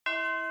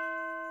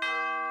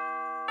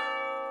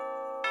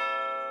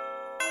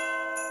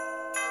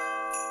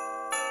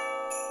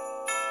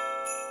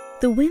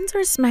The winds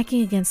are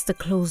smacking against the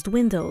closed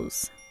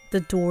windows.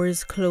 The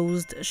doors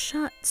closed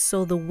shut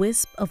so the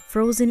wisp of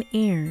frozen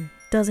air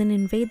doesn't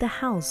invade the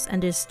house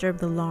and disturb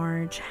the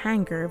large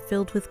hangar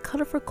filled with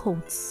colorful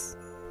coats.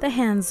 The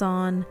hands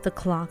on the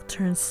clock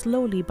turn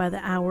slowly by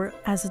the hour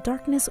as the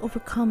darkness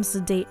overcomes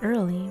the day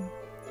early.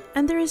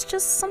 And there is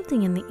just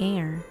something in the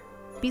air,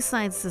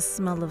 besides the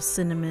smell of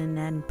cinnamon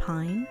and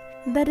pine,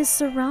 that is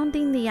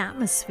surrounding the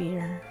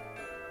atmosphere.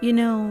 You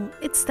know,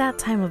 it's that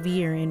time of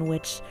year in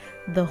which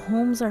the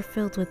homes are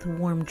filled with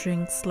warm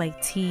drinks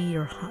like tea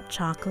or hot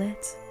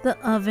chocolate, the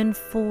oven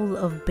full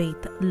of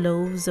baked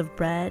loaves of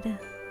bread,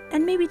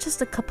 and maybe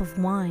just a cup of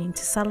wine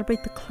to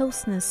celebrate the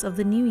closeness of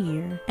the new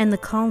year and the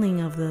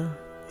calling of the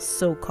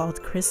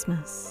so-called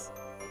Christmas.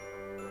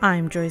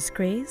 I'm Joyce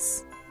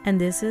Grace, and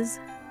this is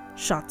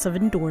Shots of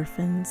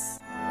Endorphins.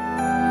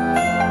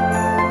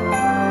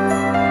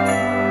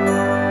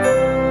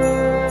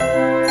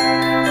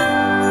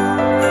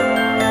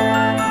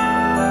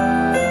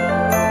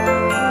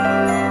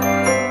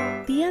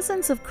 The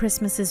essence of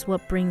Christmas is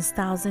what brings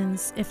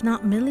thousands, if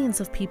not millions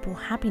of people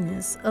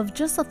happiness of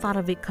just the thought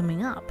of it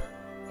coming up.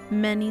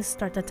 Many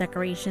start the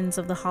decorations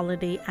of the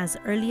holiday as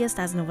earliest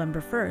as November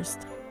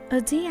 1st,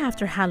 a day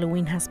after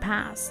Halloween has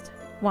passed,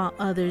 while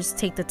others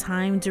take the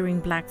time during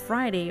Black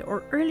Friday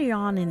or earlier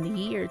on in the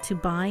year to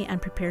buy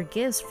and prepare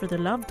gifts for their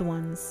loved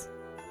ones.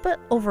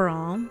 But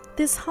overall,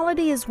 this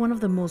holiday is one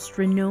of the most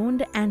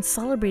renowned and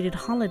celebrated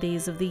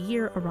holidays of the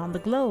year around the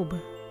globe.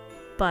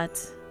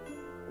 But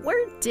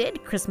where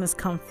did Christmas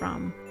come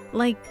from?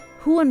 Like,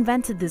 who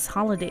invented this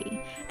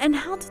holiday? And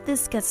how did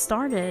this get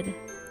started?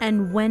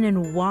 And when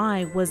and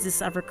why was this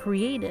ever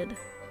created?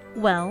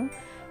 Well,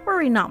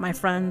 worry not, my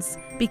friends,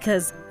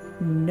 because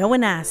no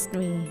one asked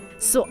me.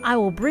 So I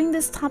will bring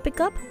this topic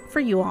up for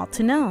you all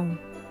to know.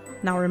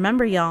 Now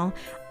remember, y'all,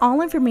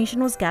 all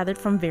information was gathered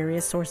from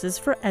various sources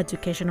for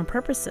educational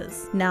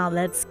purposes. Now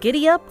let's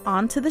giddy up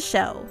onto the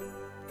show.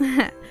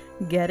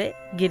 Get it?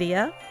 Giddy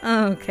up?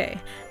 Okay,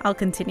 I'll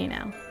continue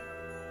now.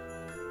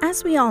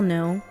 As we all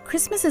know,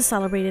 Christmas is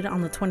celebrated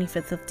on the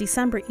 25th of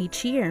December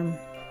each year.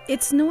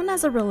 It's known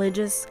as a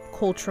religious,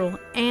 cultural,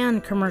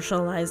 and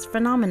commercialized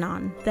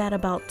phenomenon that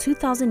about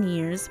 2,000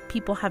 years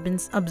people have been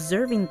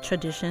observing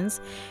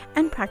traditions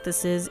and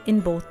practices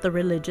in both the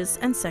religious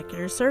and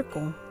secular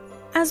circle.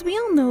 As we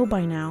all know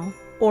by now,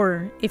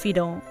 or if you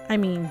don't, I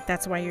mean,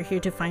 that's why you're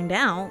here to find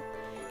out,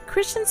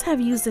 Christians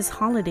have used this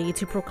holiday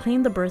to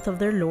proclaim the birth of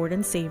their Lord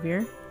and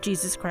Savior,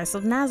 Jesus Christ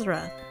of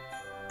Nazareth.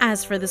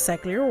 As for the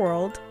secular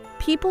world,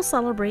 people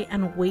celebrate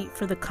and wait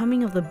for the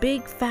coming of the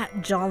big, fat,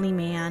 jolly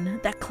man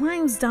that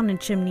climbs down in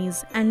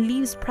chimneys and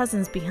leaves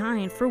presents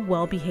behind for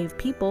well-behaved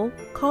people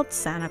called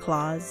Santa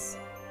Claus.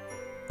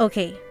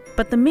 Okay,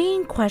 but the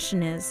main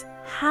question is,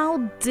 how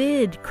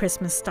did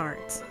Christmas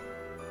start?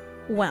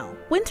 Well,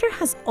 winter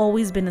has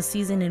always been a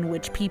season in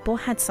which people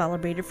had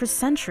celebrated for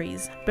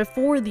centuries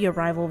before the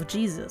arrival of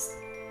Jesus.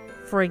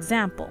 For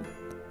example,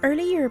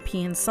 early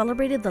Europeans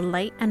celebrated the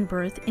light and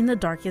birth in the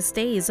darkest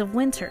days of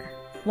winter,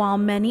 while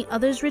many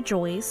others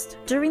rejoiced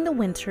during the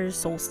winter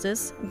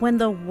solstice when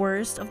the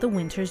worst of the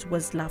winters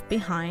was left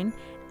behind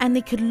and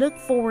they could look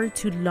forward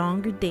to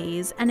longer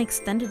days and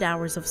extended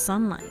hours of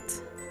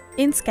sunlight.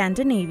 In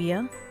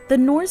Scandinavia, the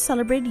Norse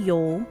celebrate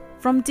Yule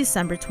from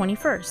December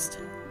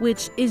 21st,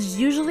 which is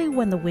usually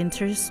when the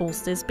winter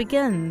solstice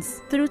begins,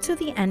 through to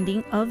the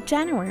ending of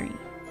January.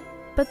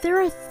 But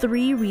there are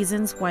 3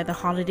 reasons why the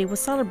holiday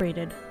was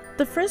celebrated.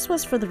 The first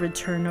was for the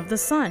return of the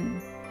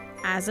sun.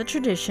 As a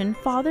tradition,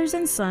 fathers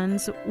and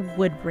sons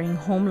would bring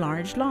home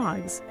large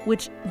logs,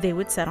 which they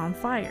would set on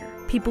fire.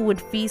 People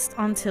would feast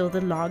until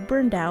the log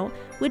burned out,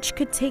 which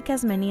could take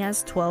as many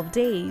as 12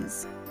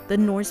 days. The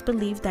Norse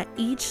believed that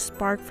each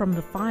spark from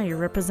the fire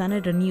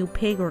represented a new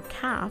pig or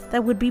calf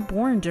that would be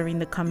born during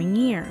the coming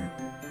year.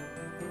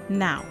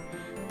 Now,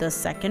 the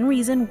second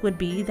reason would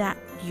be that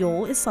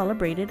Yule is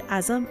celebrated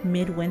as a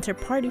midwinter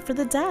party for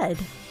the dead.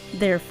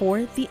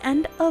 Therefore, the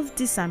end of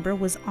December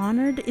was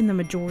honored in the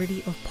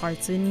majority of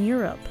parts in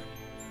Europe.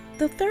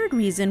 The third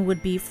reason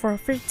would be for a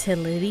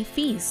fertility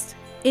feast,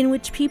 in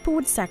which people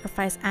would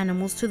sacrifice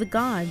animals to the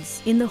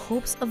gods in the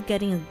hopes of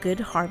getting a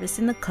good harvest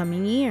in the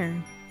coming year,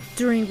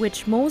 during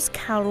which most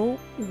cattle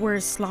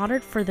were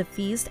slaughtered for the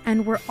feast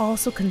and were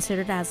also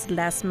considered as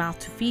less mouth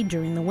to feed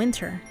during the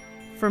winter.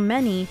 For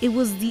many, it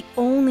was the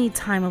only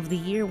time of the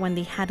year when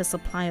they had a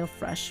supply of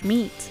fresh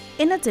meat.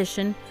 In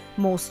addition,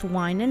 most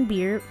wine and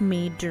beer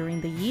made during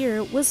the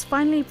year was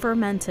finally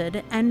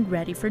fermented and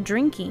ready for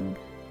drinking.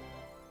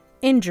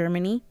 In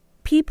Germany,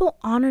 people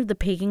honored the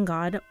pagan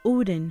god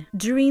Odin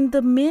during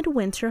the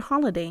midwinter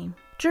holiday.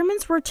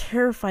 Germans were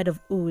terrified of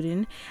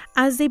Odin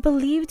as they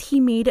believed he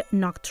made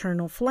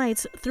nocturnal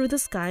flights through the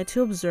sky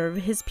to observe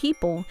his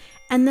people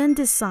and then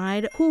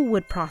decide who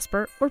would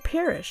prosper or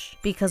perish.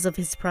 Because of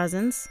his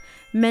presence,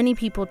 many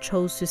people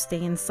chose to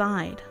stay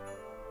inside.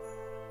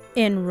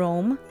 In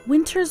Rome,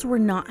 winters were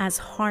not as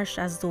harsh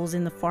as those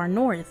in the far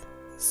north.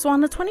 So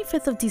on the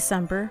 25th of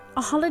December,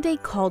 a holiday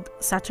called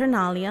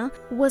Saturnalia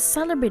was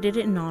celebrated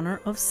in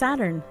honor of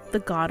Saturn, the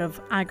god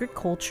of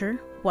agriculture,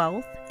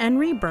 wealth, and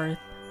rebirth.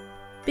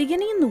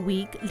 Beginning in the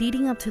week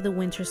leading up to the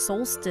winter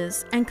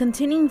solstice and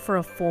continuing for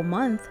a full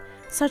month,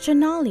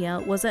 Saturnalia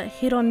was a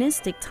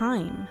hedonistic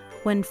time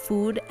when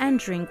food and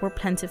drink were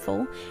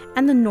plentiful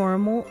and the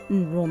normal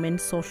Roman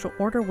social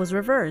order was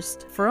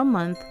reversed. For a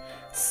month,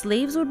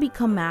 slaves would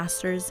become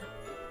masters,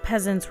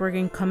 peasants were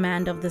in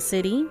command of the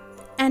city,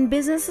 and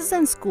businesses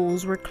and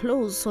schools were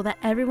closed so that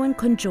everyone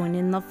could join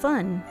in the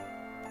fun.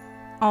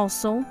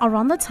 Also,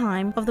 around the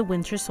time of the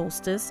winter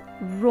solstice,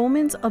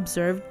 Romans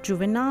observed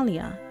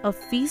Juvenalia, a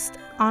feast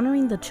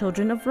honoring the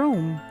children of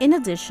Rome. In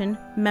addition,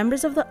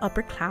 members of the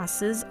upper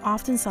classes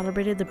often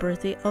celebrated the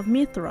birthday of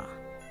Mithra,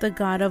 the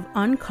god of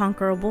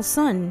unconquerable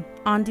sun,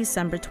 on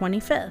December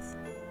 25th.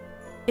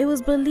 It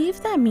was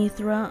believed that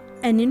Mithra,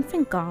 an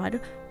infant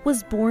god,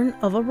 was born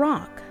of a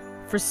rock.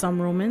 For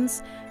some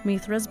Romans,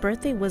 Mithra's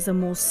birthday was the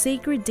most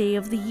sacred day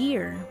of the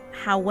year.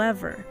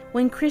 However,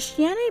 when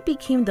Christianity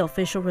became the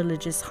official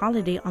religious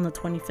holiday on the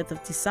 25th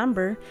of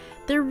December,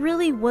 there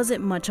really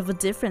wasn't much of a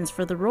difference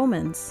for the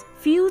Romans.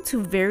 Few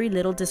to very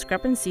little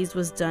discrepancies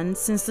was done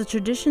since the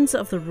traditions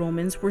of the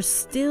Romans were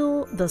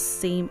still the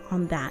same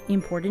on that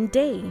important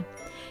day.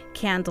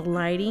 Candle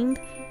lighting,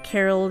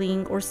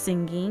 caroling or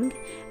singing,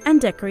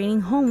 and decorating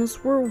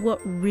homes were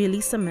what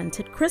really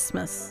cemented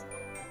Christmas.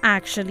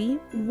 Actually,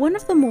 one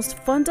of the most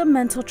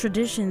fundamental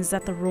traditions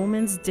that the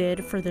Romans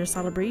did for their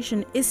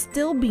celebration is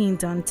still being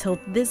done till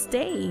this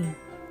day: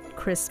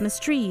 Christmas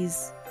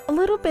trees. A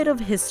little bit of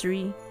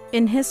history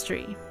in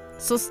history,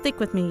 so stick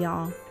with me,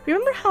 y'all.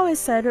 Remember how I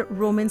said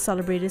Romans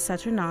celebrated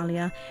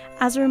Saturnalia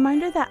as a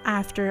reminder that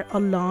after a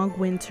long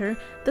winter,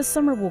 the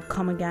summer will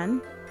come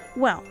again?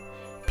 Well,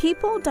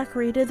 people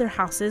decorated their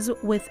houses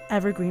with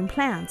evergreen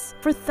plants.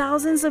 For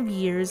thousands of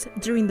years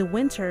during the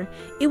winter,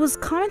 it was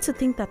common to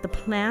think that the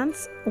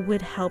plants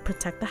would help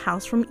protect the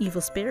house from evil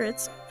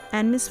spirits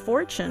and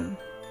misfortune.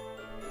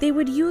 They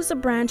would use the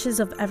branches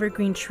of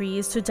evergreen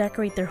trees to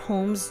decorate their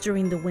homes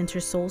during the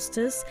winter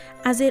solstice,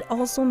 as it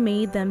also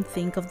made them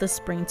think of the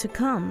spring to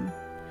come.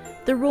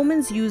 The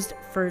Romans used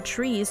fir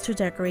trees to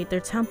decorate their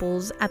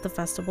temples at the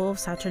festival of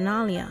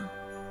Saturnalia.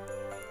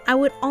 I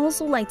would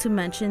also like to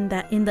mention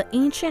that in the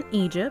ancient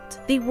Egypt,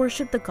 they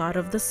worshipped the god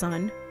of the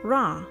sun,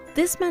 Ra.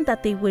 This meant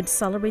that they would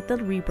celebrate the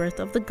rebirth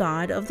of the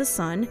god of the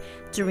sun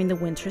during the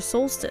winter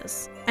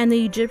solstice, and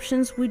the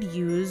Egyptians would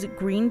use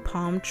green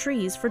palm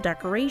trees for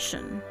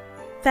decoration.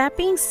 That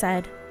being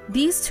said,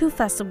 these two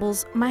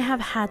festivals might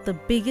have had the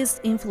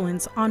biggest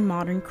influence on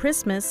modern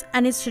Christmas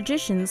and its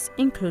traditions,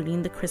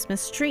 including the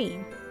Christmas tree.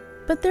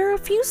 But there are a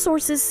few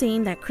sources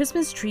saying that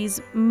Christmas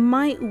trees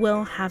might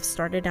well have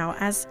started out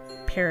as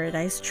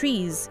paradise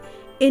trees,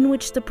 in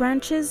which the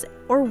branches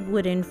or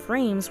wooden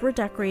frames were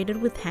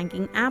decorated with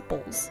hanging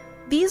apples.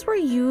 These were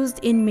used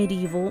in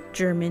medieval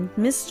German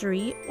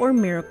mystery or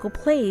miracle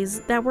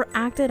plays that were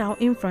acted out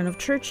in front of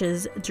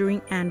churches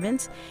during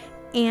Advent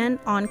and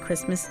on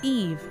Christmas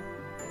Eve.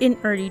 In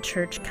early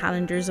church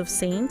calendars of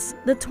saints,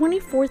 the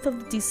 24th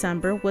of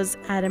December was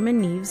Adam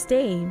and Eve's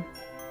day.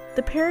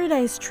 The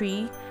paradise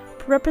tree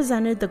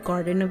represented the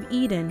Garden of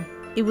Eden.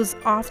 It was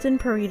often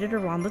paraded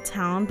around the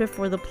town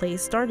before the play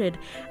started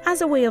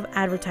as a way of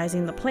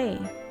advertising the play.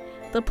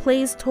 The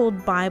plays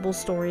told Bible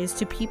stories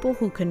to people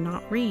who could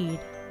not read.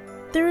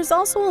 There is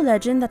also a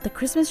legend that the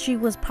Christmas tree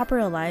was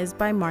popularized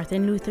by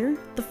Martin Luther,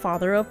 the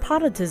father of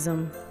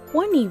Protestantism.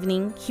 One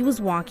evening, he was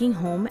walking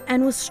home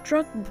and was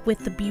struck with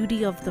the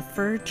beauty of the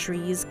fir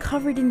trees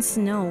covered in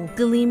snow,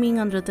 gleaming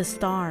under the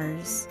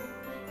stars.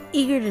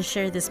 Eager to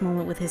share this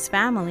moment with his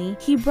family,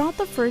 he brought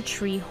the fir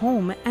tree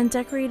home and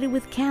decorated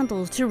with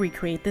candles to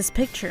recreate this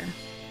picture.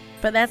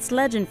 But that's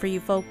legend for you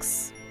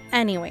folks.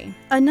 Anyway,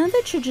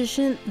 another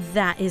tradition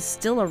that is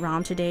still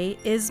around today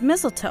is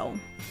mistletoe.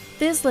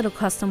 This little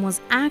custom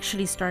was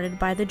actually started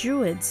by the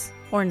Druids,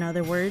 or in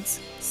other words,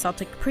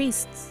 Celtic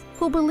priests,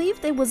 who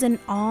believed it was an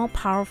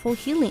all-powerful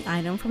healing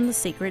item from the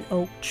sacred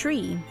oak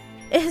tree.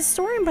 A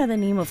historian by the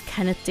name of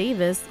Kenneth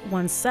Davis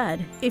once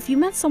said, if you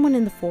met someone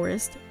in the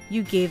forest,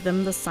 you gave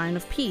them the sign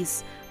of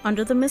peace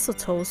under the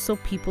mistletoe, so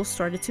people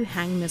started to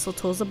hang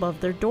mistletoes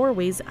above their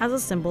doorways as a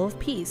symbol of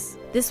peace.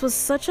 This was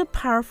such a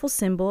powerful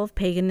symbol of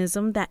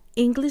paganism that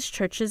English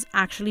churches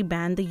actually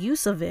banned the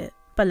use of it.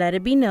 But let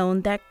it be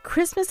known that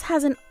Christmas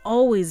hasn't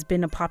always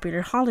been a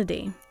popular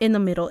holiday. In the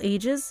Middle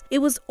Ages, it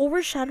was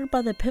overshadowed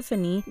by the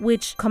Epiphany,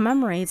 which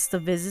commemorates the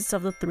visits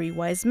of the three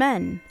wise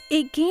men.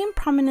 It gained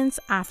prominence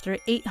after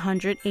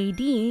 800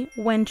 AD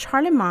when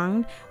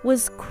Charlemagne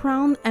was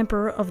crowned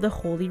Emperor of the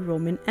Holy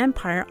Roman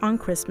Empire on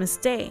Christmas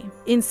Day.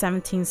 In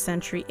 17th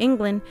century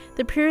England,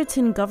 the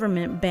Puritan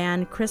government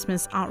banned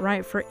Christmas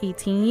outright for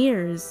 18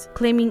 years,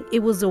 claiming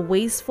it was a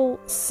wasteful,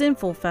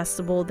 sinful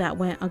festival that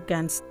went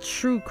against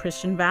true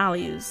Christian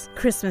values.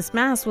 Christmas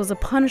Mass was a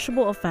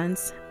punishable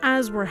offense,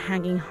 as were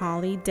hanging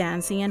holly,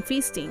 dancing, and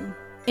feasting.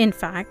 In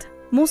fact,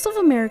 most of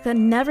America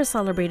never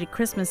celebrated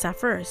Christmas at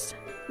first,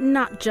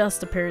 not just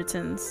the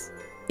Puritans.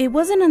 It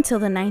wasn't until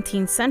the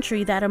 19th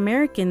century that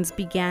Americans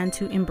began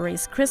to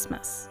embrace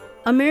Christmas.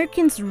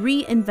 Americans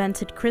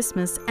reinvented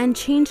Christmas and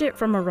changed it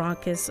from a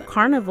raucous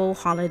carnival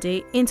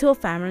holiday into a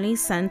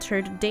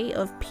family-centered day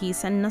of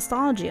peace and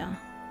nostalgia.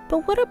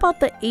 But what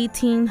about the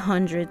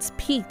 1800s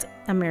peaked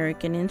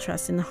American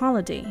interest in the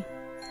holiday?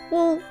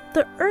 Well,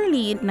 the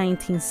early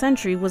 19th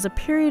century was a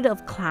period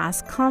of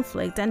class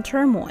conflict and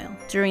turmoil.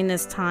 During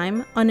this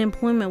time,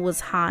 unemployment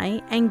was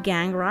high and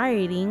gang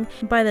rioting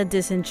by the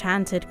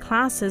disenchanted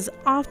classes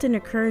often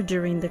occurred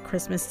during the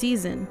Christmas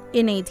season.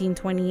 In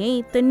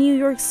 1828, the New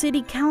York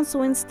City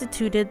Council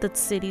instituted the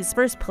city's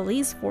first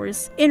police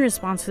force in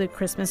response to the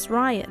Christmas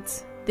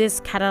riots.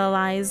 This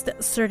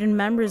catalyzed certain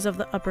members of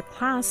the upper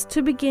class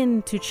to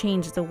begin to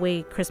change the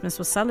way Christmas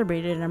was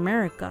celebrated in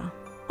America.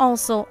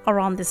 Also,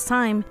 around this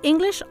time,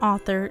 English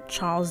author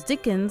Charles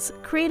Dickens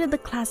created the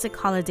classic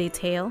holiday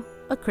tale,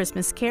 A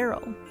Christmas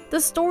Carol.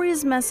 The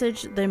story's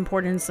message, the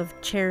importance of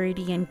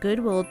charity and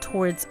goodwill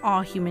towards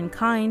all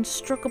humankind,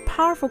 struck a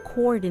powerful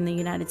chord in the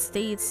United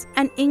States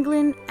and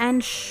England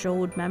and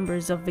showed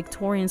members of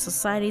Victorian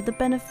society the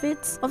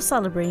benefits of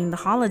celebrating the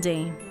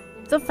holiday.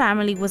 The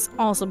family was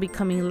also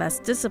becoming less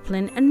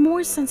disciplined and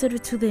more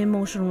sensitive to the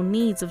emotional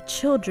needs of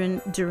children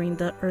during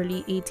the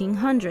early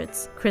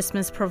 1800s.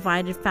 Christmas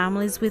provided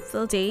families with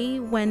a day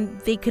when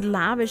they could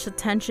lavish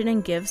attention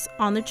and gifts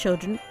on their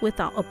children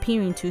without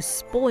appearing to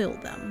spoil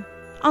them.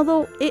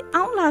 Although it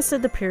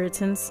outlasted the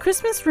Puritans,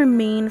 Christmas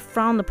remained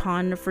frowned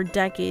upon for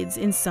decades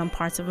in some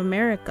parts of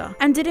America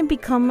and didn't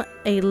become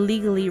a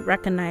legally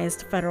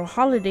recognized federal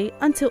holiday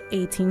until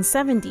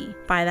 1870.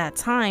 By that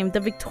time,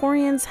 the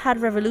Victorians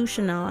had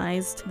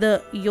revolutionized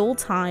the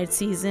Yuletide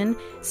season,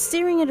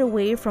 steering it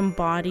away from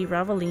bawdy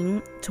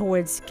reveling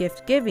towards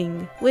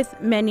gift-giving, with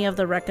many of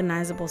the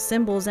recognizable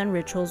symbols and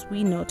rituals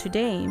we know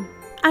today.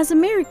 As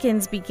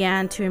Americans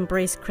began to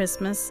embrace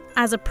Christmas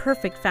as a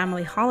perfect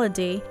family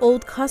holiday,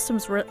 old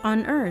customs were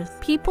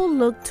unearthed. People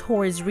looked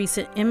towards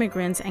recent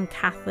immigrants and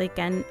Catholic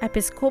and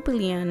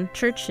Episcopalian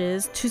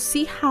churches to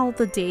see how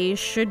the day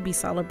should be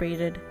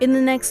celebrated. In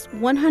the next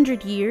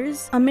 100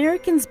 years,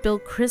 Americans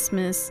built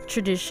Christmas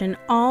tradition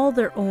all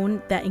their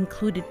own that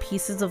included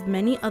pieces of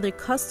many other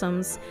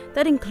customs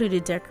that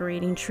included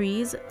decorating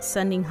trees,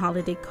 sending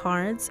holiday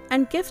cards,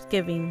 and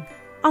gift-giving.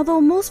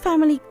 Although most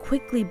families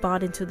quickly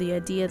bought into the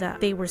idea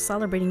that they were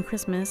celebrating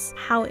Christmas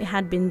how it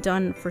had been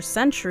done for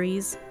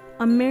centuries,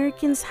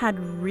 Americans had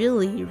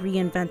really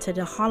reinvented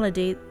a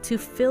holiday to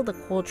fill the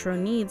cultural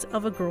needs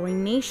of a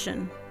growing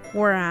nation.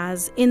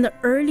 Whereas in the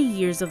early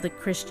years of the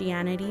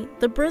Christianity,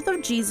 the birth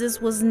of Jesus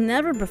was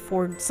never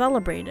before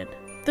celebrated.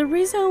 The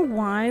reason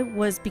why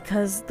was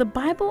because the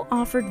Bible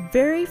offered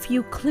very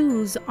few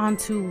clues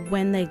onto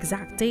when the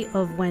exact date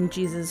of when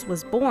Jesus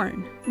was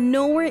born.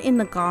 Nowhere in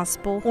the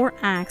Gospel or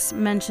Acts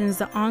mentions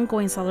the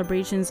ongoing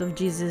celebrations of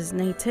Jesus'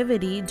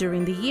 nativity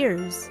during the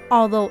years,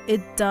 although it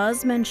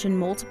does mention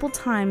multiple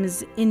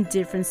times in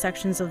different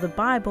sections of the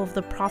Bible of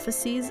the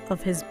prophecies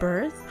of his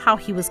birth, how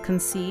he was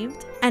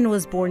conceived, and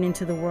was born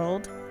into the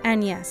world.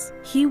 And yes,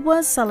 he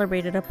was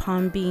celebrated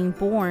upon being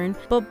born,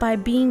 but by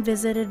being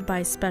visited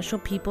by special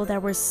people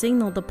that were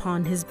signaled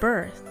upon his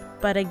birth.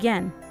 But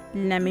again,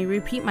 let me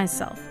repeat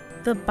myself.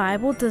 The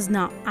Bible does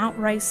not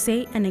outright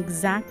say an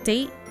exact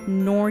date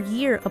nor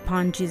year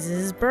upon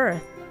Jesus'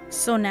 birth.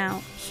 So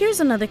now, here's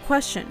another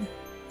question.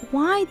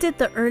 Why did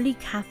the early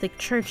Catholic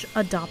Church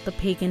adopt the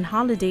pagan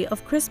holiday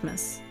of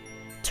Christmas?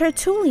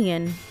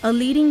 Tertullian, a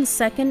leading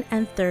 2nd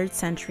and 3rd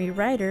century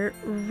writer,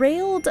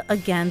 railed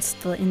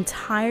against the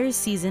entire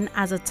season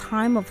as a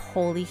time of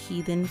holy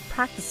heathen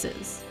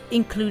practices,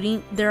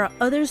 including there are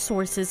other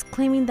sources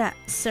claiming that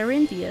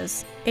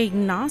Cerinthius,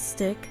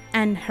 agnostic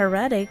and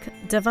heretic,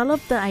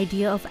 developed the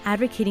idea of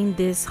advocating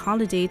this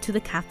holiday to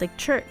the Catholic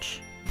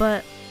Church.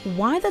 But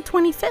why the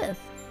 25th?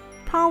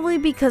 Probably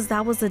because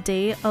that was the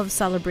day of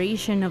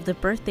celebration of the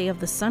birthday of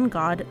the sun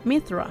god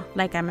Mithra,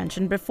 like I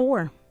mentioned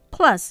before.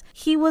 Plus,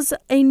 he was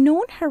a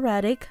known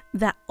heretic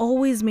that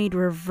always made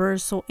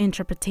reversal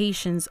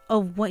interpretations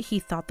of what he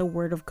thought the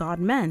word of God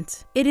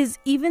meant. It is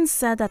even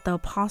said that the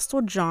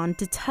Apostle John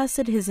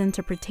detested his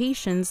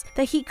interpretations,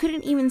 that he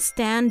couldn't even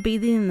stand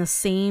bathing in the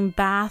same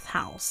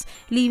bathhouse,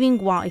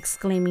 leaving while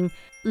exclaiming,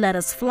 "Let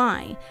us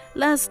fly,"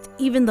 lest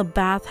even the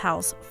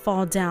bathhouse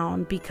fall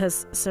down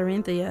because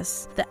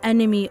Cerinthius, the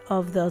enemy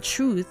of the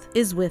truth,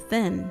 is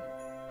within.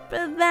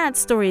 But that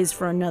story is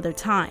for another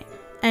time.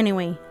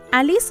 Anyway,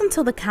 at least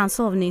until the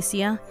Council of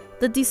Nicaea,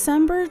 the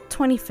December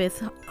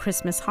 25th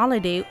Christmas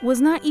holiday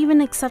was not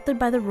even accepted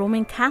by the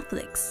Roman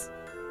Catholics.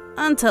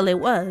 Until it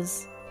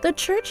was. The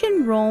Church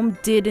in Rome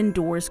did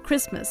endorse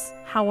Christmas,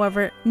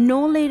 however,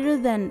 no later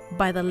than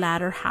by the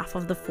latter half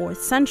of the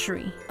 4th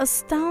century.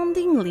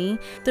 Astoundingly,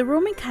 the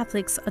Roman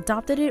Catholics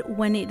adopted it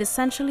when it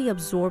essentially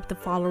absorbed the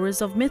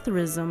followers of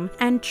Mithraism,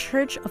 and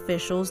church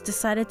officials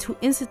decided to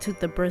institute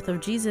the birth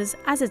of Jesus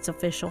as its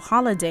official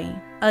holiday.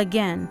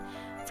 Again,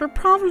 for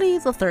probably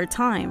the 3rd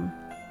time.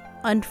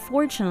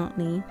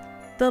 Unfortunately,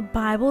 the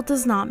Bible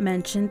does not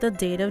mention the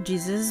date of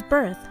Jesus'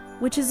 birth,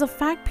 which is a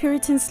fact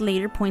Puritans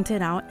later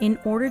pointed out in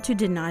order to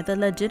deny the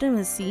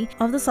legitimacy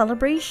of the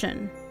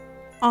celebration.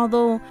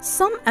 although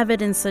some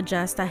evidence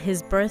suggests that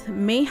his birth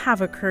may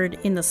have occurred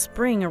in the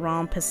spring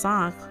around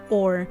Pesach,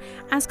 or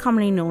as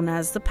commonly known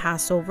as the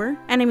Passover.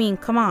 And I mean,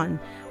 come on,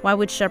 why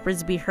would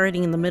shepherds be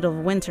herding in the middle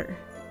of winter?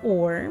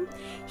 Or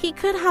he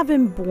could have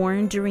been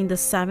born during the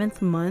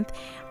 7th month,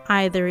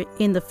 either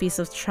in the Feast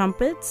of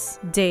Trumpets,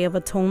 Day of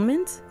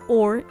Atonement,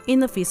 or in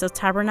the Feast of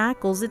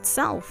Tabernacles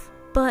itself.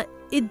 But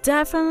it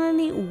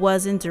definitely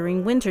wasn't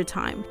during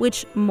wintertime,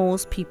 which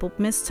most people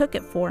mistook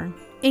it for.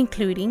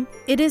 Including,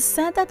 it is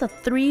said that the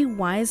 3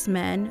 wise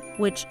men,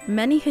 which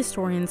many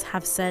historians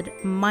have said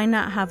might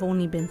not have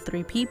only been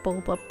 3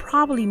 people, but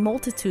probably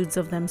multitudes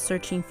of them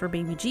searching for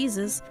baby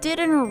Jesus,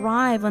 didn't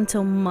arrive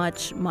until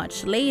much,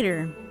 much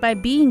later, by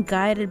being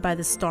guided by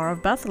the Star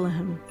of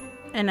Bethlehem.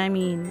 And I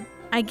mean,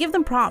 I give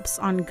them props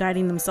on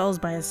guiding themselves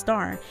by a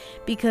star,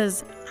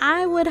 because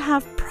I would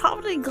have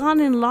probably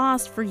gotten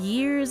lost for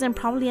years and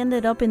probably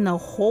ended up in a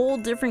whole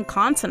different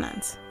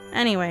continent.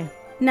 Anyway.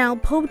 Now,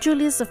 Pope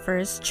Julius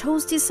I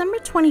chose December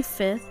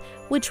 25th,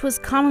 which was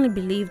commonly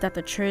believed that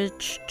the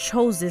church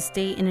chose this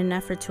date in an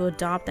effort to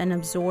adopt and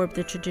absorb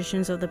the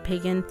traditions of the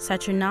pagan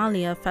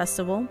Saturnalia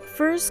festival.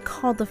 First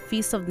called the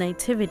Feast of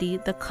Nativity,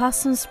 the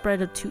custom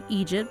spread up to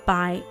Egypt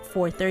by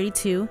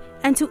 432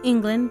 and to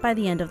England by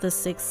the end of the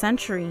 6th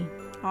century.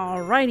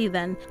 Alrighty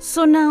then,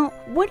 so now,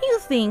 what do you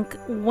think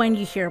when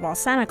you hear about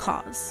Santa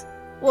Claus?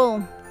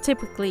 Well,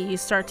 typically, you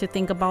start to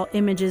think about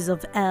images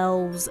of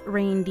elves,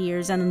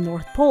 reindeers, and the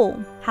North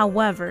Pole.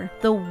 However,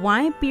 the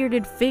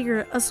white-bearded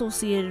figure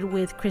associated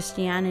with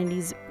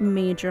Christianity's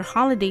major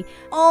holiday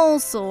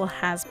also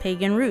has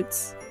pagan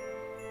roots.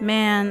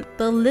 Man,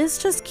 the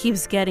list just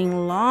keeps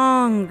getting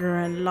longer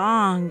and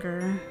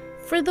longer.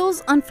 For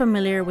those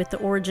unfamiliar with the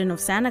origin of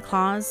Santa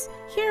Claus,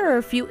 here are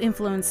a few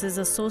influences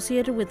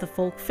associated with the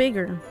folk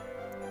figure.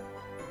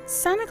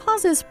 Santa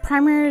Claus is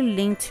primarily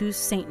linked to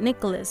Saint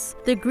Nicholas,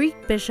 the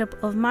Greek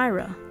bishop of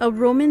Myra, a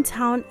Roman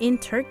town in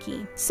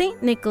Turkey.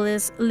 Saint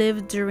Nicholas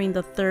lived during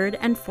the 3rd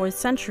and 4th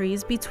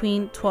centuries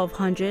between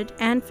 1200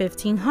 and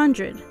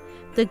 1500.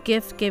 The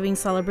gift-giving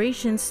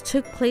celebrations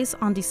took place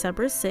on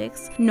December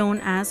 6th,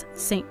 known as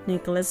St.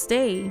 Nicholas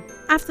Day.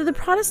 After the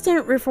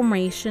Protestant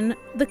Reformation,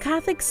 the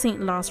Catholic saint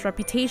lost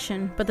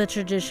reputation, but the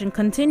tradition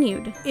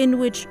continued, in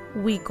which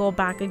we go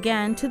back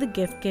again to the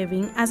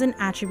gift-giving as an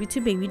attribute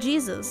to baby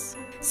Jesus.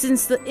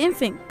 Since the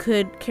infant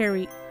could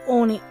carry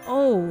only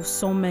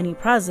so many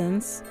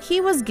presents,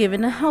 he was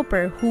given a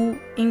helper who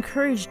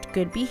encouraged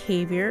good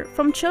behavior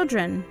from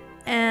children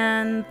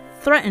and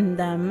threatened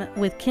them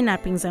with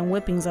kidnappings and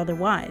whippings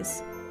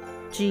otherwise.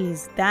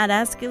 Geez, that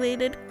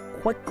escalated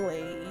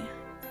quickly.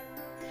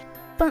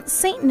 But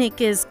Saint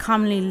Nick is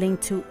commonly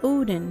linked to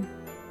Odin,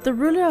 the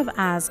ruler of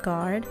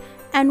Asgard,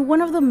 and one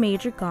of the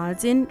major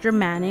gods in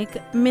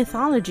Germanic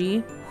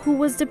mythology, who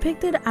was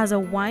depicted as a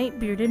white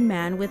bearded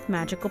man with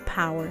magical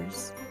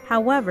powers.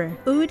 However,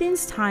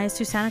 Odin's ties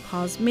to Santa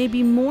Claus may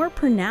be more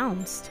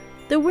pronounced.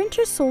 The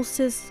winter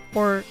solstice,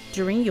 or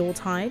during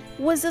Yuletide,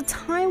 was a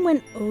time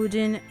when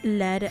Odin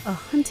led a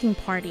hunting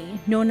party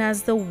known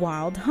as the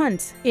Wild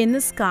Hunt in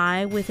the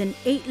sky with an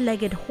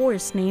 8-legged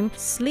horse named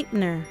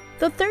Sleipnir.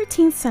 The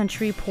 13th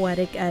century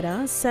Poetic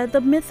Edda said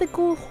the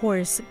mythical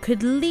horse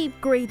could leap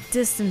great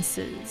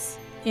distances,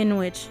 in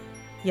which,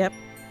 yep,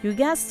 you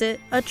guessed it,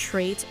 a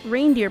trait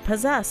reindeer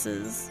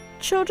possesses.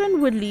 Children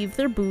would leave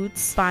their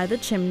boots by the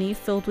chimney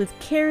filled with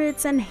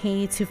carrots and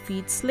hay to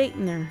feed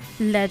Sleipnir.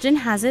 Legend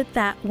has it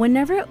that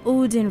whenever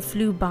Odin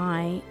flew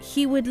by,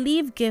 he would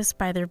leave gifts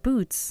by their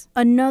boots.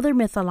 Another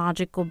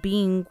mythological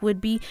being would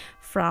be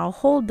Frau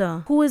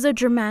Holda, who is a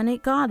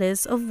Germanic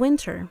goddess of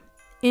winter.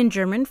 In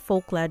German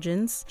folk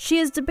legends, she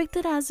is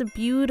depicted as a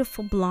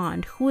beautiful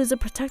blonde who is a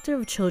protector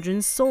of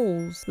children's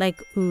souls.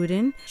 Like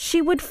Odin,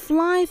 she would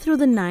fly through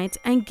the night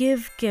and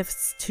give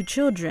gifts to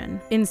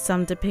children. In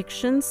some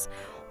depictions,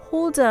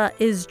 Holda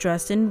is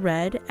dressed in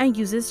red and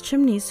uses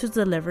chimneys to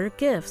deliver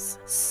gifts.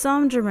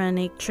 Some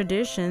Germanic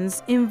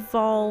traditions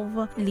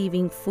involve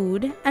leaving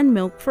food and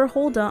milk for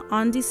Holda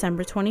on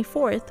December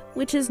 24th,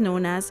 which is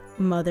known as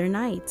Mother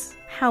Night.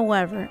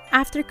 However,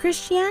 after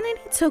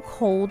Christianity took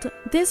hold,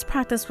 this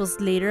practice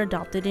was later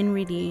adopted in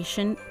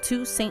relation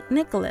to St.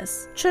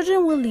 Nicholas.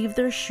 Children will leave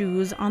their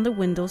shoes on the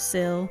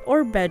windowsill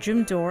or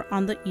bedroom door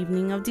on the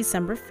evening of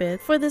December 5th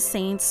for the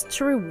saints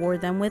to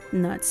reward them with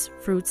nuts,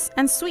 fruits,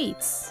 and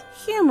sweets.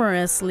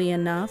 Humorously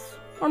enough,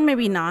 or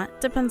maybe not,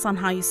 depends on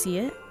how you see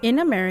it, in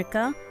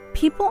America,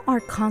 people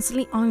are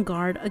constantly on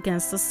guard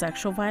against the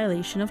sexual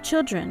violation of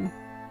children.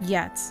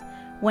 Yet,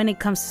 when it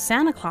comes to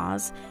Santa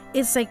Claus,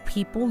 it's like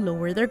people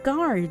lower their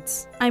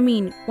guards. I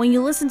mean, when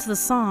you listen to the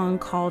song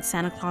called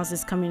Santa Claus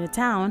is Coming to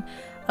Town,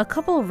 a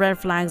couple of red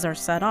flags are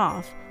set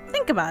off.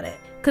 Think about it.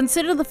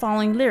 Consider the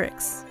following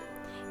lyrics.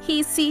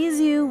 He sees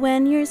you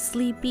when you're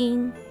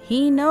sleeping.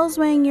 He knows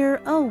when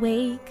you're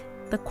awake.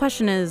 The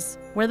question is,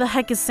 where the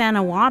heck is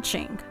Santa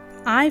watching?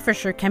 I for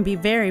sure can be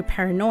very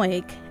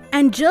paranoid,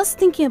 and just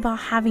thinking about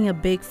having a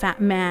big fat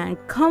man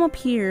come up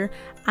here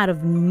out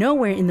of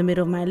nowhere in the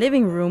middle of my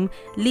living room,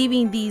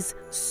 leaving these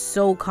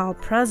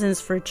so-called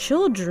presents for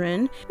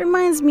children,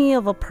 reminds me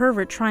of a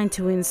pervert trying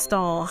to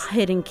install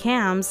hidden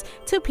cams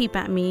to peep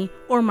at me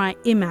or my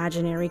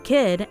imaginary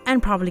kid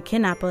and probably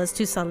kidnap us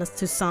to sell us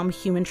to some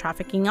human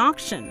trafficking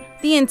auction.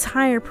 The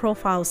entire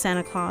profile of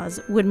Santa Claus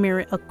would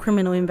merit a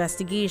criminal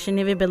investigation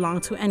if it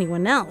belonged to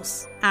anyone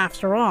else.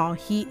 After all,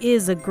 he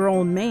is a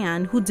grown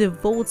man who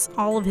devotes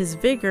all of his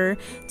vigor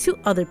to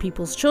other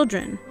people's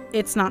children.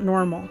 It's not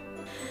normal.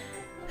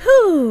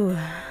 Whew,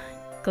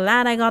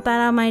 glad I got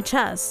that out of my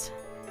chest.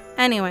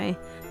 Anyway,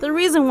 the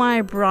reason why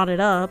I brought it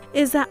up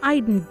is that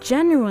I'm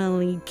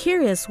genuinely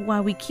curious why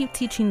we keep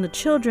teaching the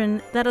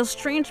children that a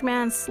strange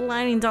man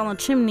sliding down a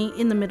chimney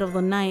in the middle of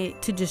the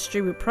night to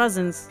distribute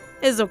presents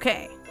is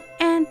okay.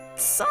 And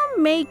some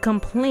may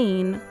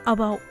complain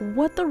about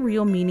what the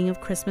real meaning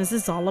of Christmas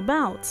is all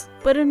about.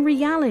 But in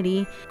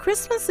reality,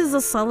 Christmas is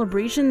a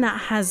celebration that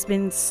has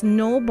been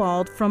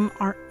snowballed from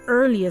our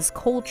earliest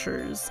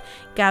cultures,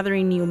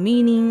 gathering new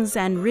meanings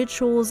and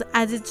rituals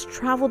as it's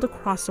traveled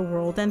across the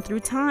world and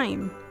through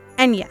time.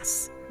 And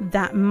yes,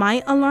 that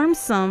might alarm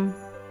some,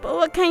 but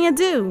what can you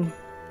do?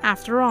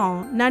 After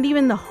all, not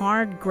even the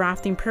hard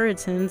grafting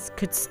Puritans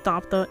could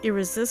stop the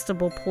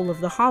irresistible pull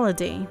of the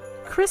holiday.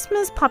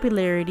 Christmas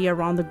popularity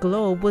around the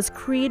globe was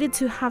created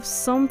to have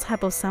some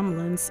type of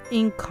semblance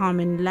in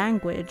common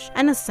language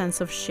and a sense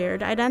of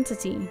shared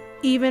identity.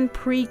 Even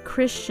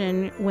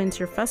pre-Christian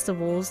winter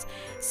festivals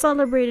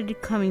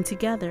celebrated coming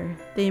together,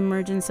 the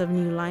emergence of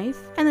new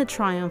life, and the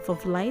triumph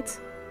of light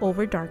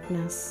over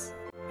darkness.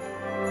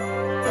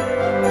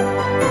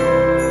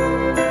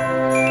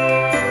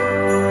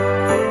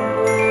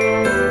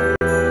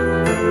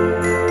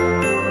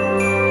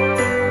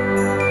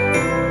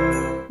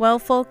 Well,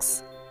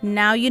 folks,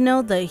 now you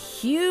know the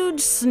huge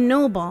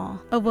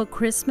snowball of what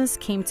Christmas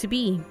came to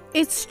be.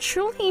 It's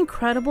truly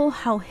incredible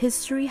how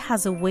history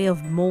has a way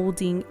of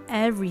molding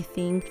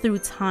everything through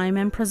time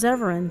and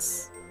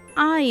perseverance.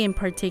 I, in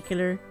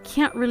particular,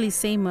 can't really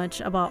say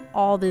much about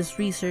all this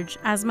research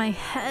as my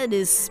head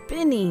is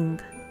spinning.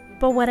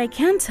 But what I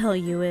can tell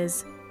you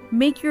is,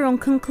 make your own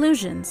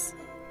conclusions.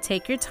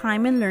 Take your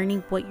time in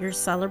learning what you're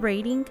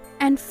celebrating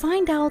and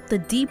find out the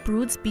deep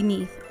roots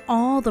beneath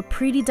all the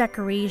pretty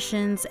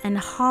decorations and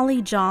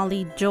holly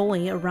jolly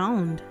joy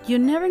around. You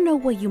never know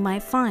what you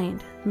might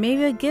find.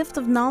 Maybe a gift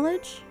of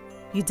knowledge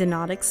you did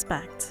not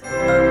expect.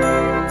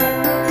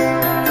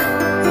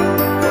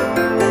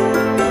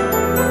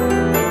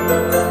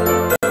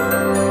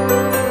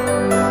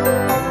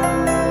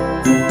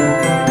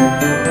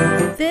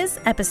 This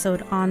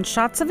episode on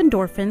Shots of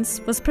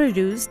Endorphins was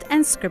produced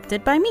and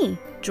scripted by me,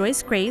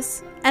 Joyce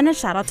Grace, and a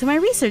shout out to my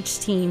research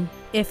team.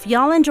 If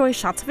y'all enjoy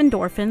Shots of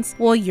Endorphins,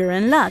 well, you're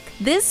in luck.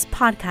 This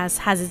podcast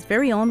has its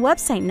very own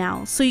website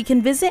now, so you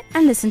can visit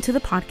and listen to the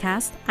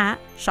podcast at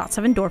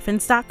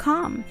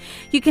shotsofendorphins.com.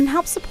 You can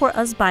help support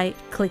us by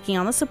clicking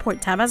on the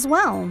support tab as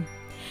well.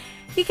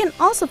 You can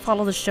also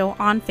follow the show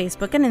on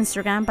Facebook and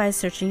Instagram by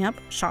searching up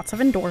Shots of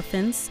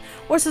Endorphins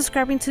or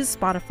subscribing to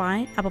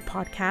Spotify, Apple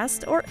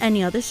Podcasts, or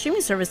any other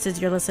streaming services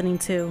you're listening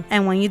to.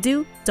 And when you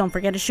do, don't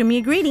forget to shoot me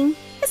a greeting.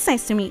 It's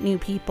nice to meet new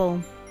people.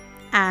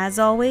 As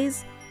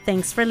always,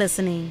 thanks for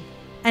listening.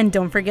 And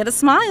don't forget to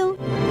smile.